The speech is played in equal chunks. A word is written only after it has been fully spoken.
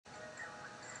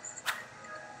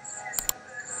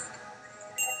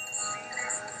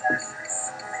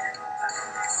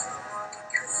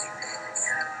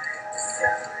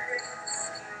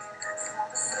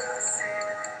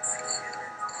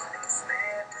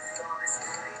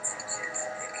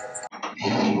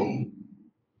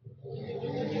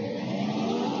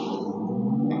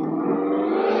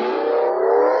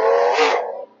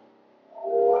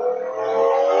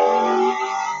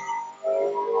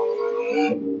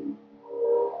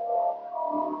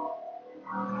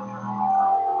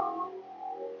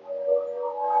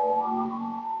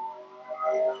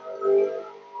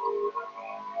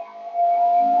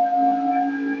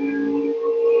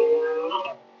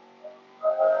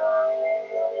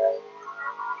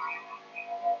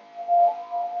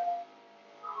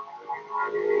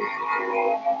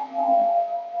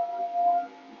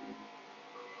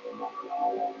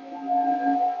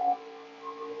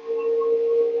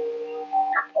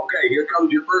here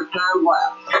comes your first time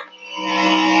lap.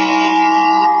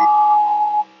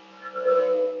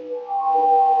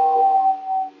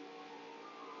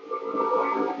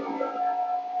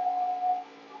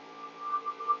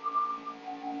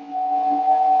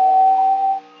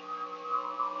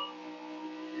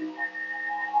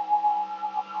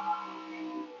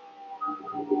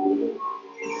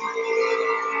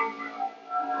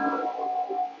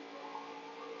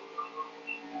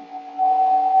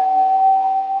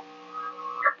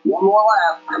 One more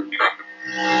lap.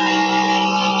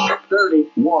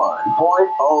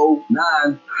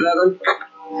 31.097.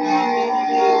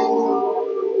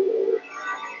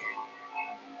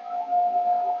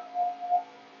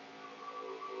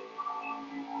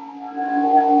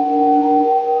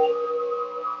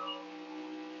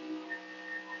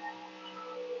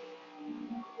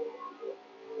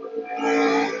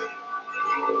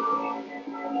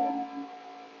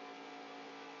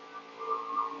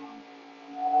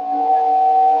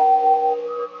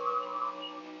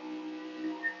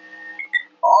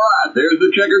 There's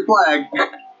the checkered flag.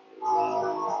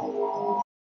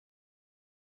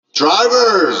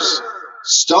 Drivers,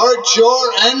 start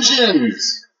your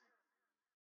engines.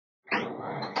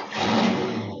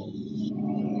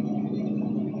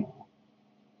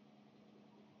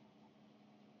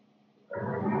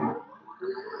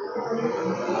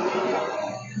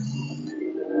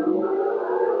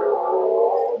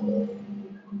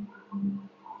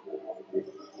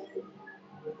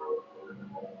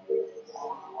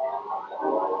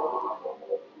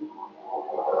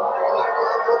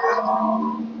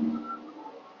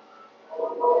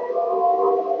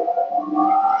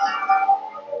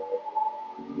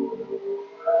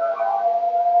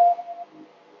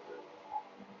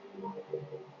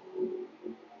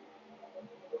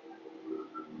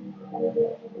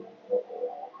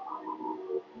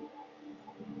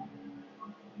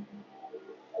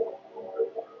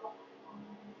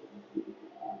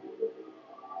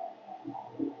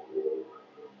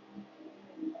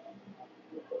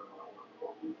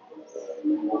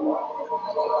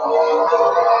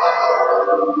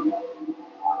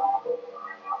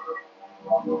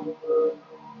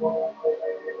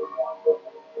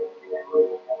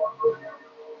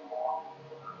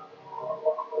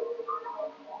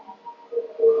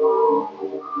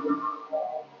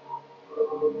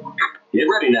 Get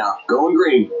ready now. Going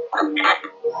green.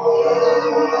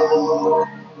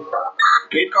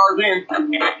 Gate car's in.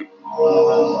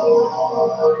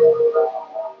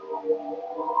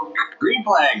 Green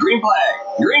flag, green flag.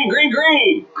 Green, green,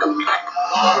 green.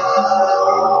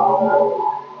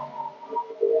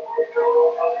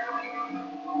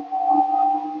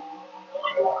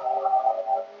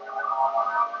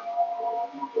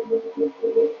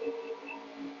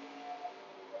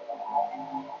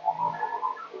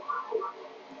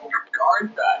 Car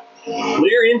inside.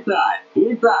 Clear inside.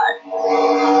 Inside.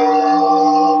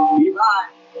 Keep high.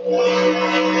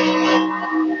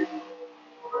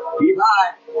 Keep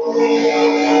high.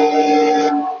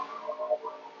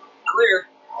 Clear.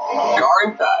 Car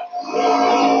inside.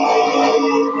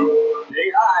 Stay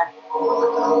high.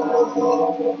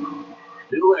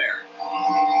 Still there.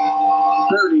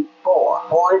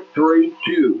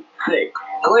 34.326.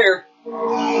 Clear.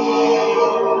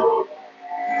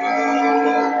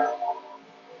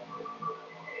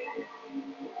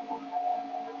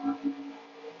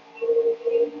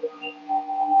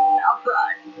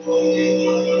 Outside.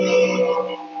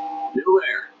 Still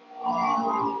there.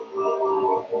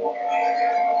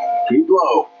 Keep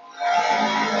low.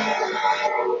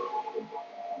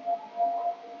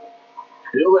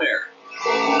 Still there.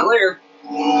 Clear.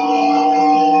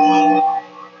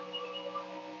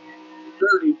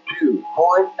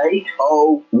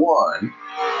 32.801.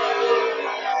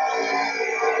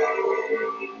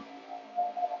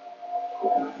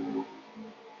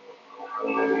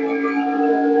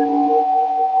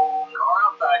 Car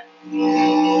outside.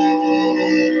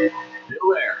 Still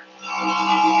there.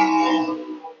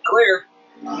 Clear.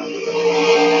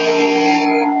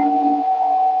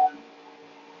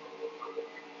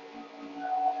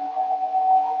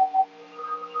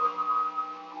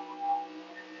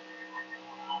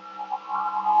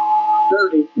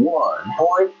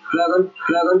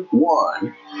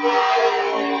 .771.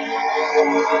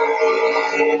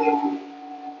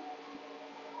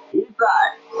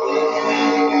 Inside.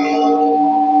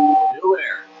 Still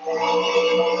there.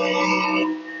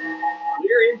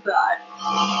 Clear inside.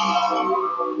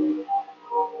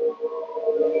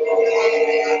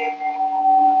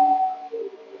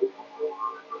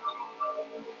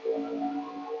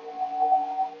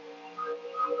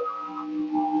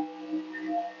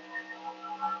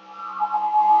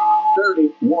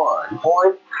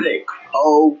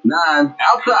 31.609.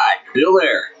 Outside. Still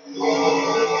there.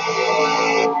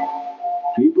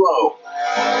 Keep low.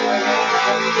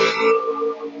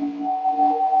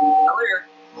 Clear.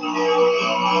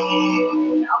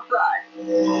 Outside.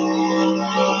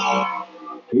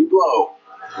 Keep low.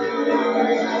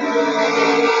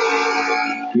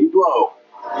 Keep low.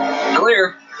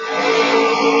 Clear.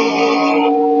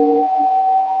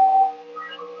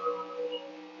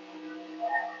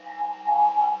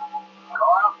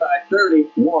 Car outside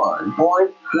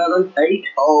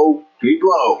 31.780. Keep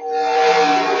low.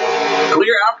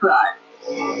 Clear outside.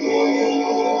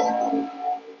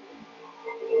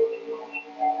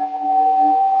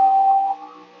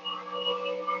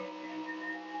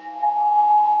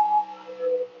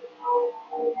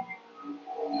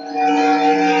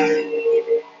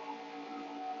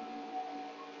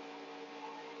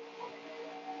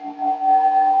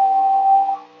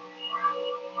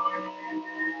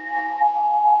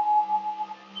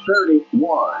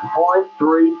 Thirty-one point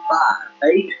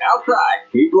 358 outside.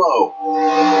 Keep low.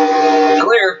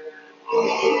 Clear.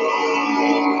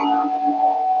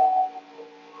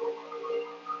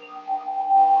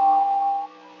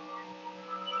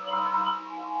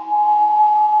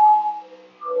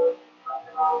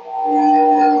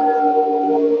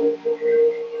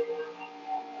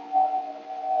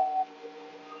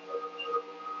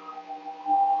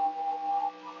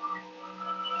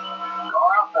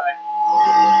 Car outside.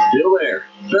 Still there.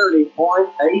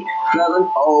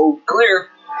 30.870. Clear.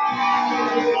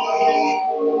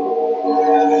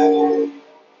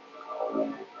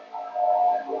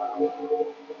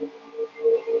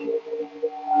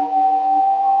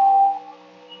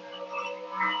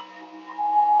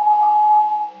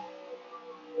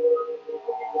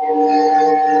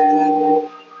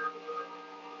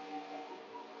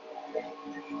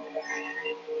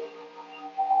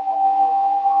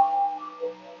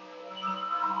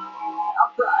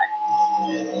 Outside.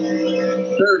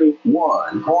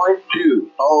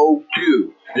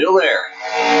 31.202. Still there.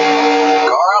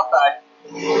 Car outside.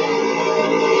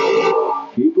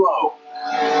 Keep low.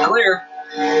 Clear.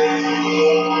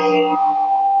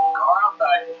 Car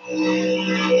outside.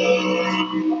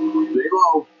 Stay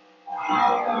low.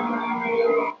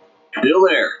 Still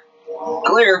there.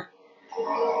 Clear.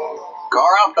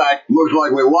 Car outside. Looks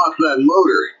like we lost that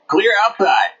motor. Clear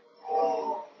outside.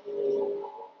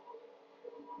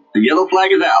 The yellow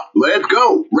flag is out. Let's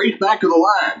go. Race back to the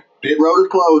line. Pit road is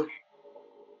closed.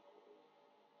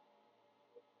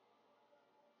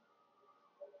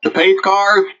 The pace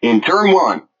cars in turn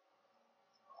 1.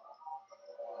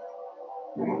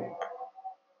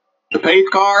 The pace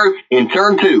cars in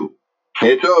turn 2.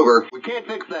 It's over. We can't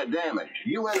fix that damage.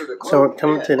 You entered a closed. So we're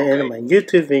coming to the end of my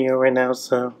YouTube video right now,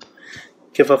 so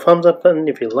give a thumbs up button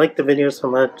if you like the video so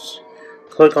much.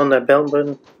 Click on that bell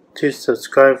button to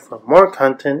subscribe for more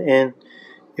content, and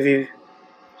if you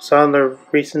saw the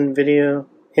recent video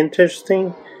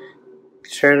interesting,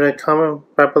 share the comment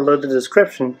right below the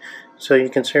description so you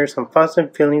can share some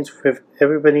positive feelings with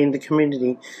everybody in the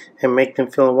community and make them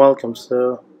feel welcome.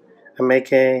 So I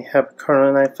make a happy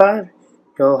Karlo 95.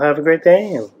 You'll have a great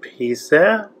day and peace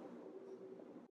out.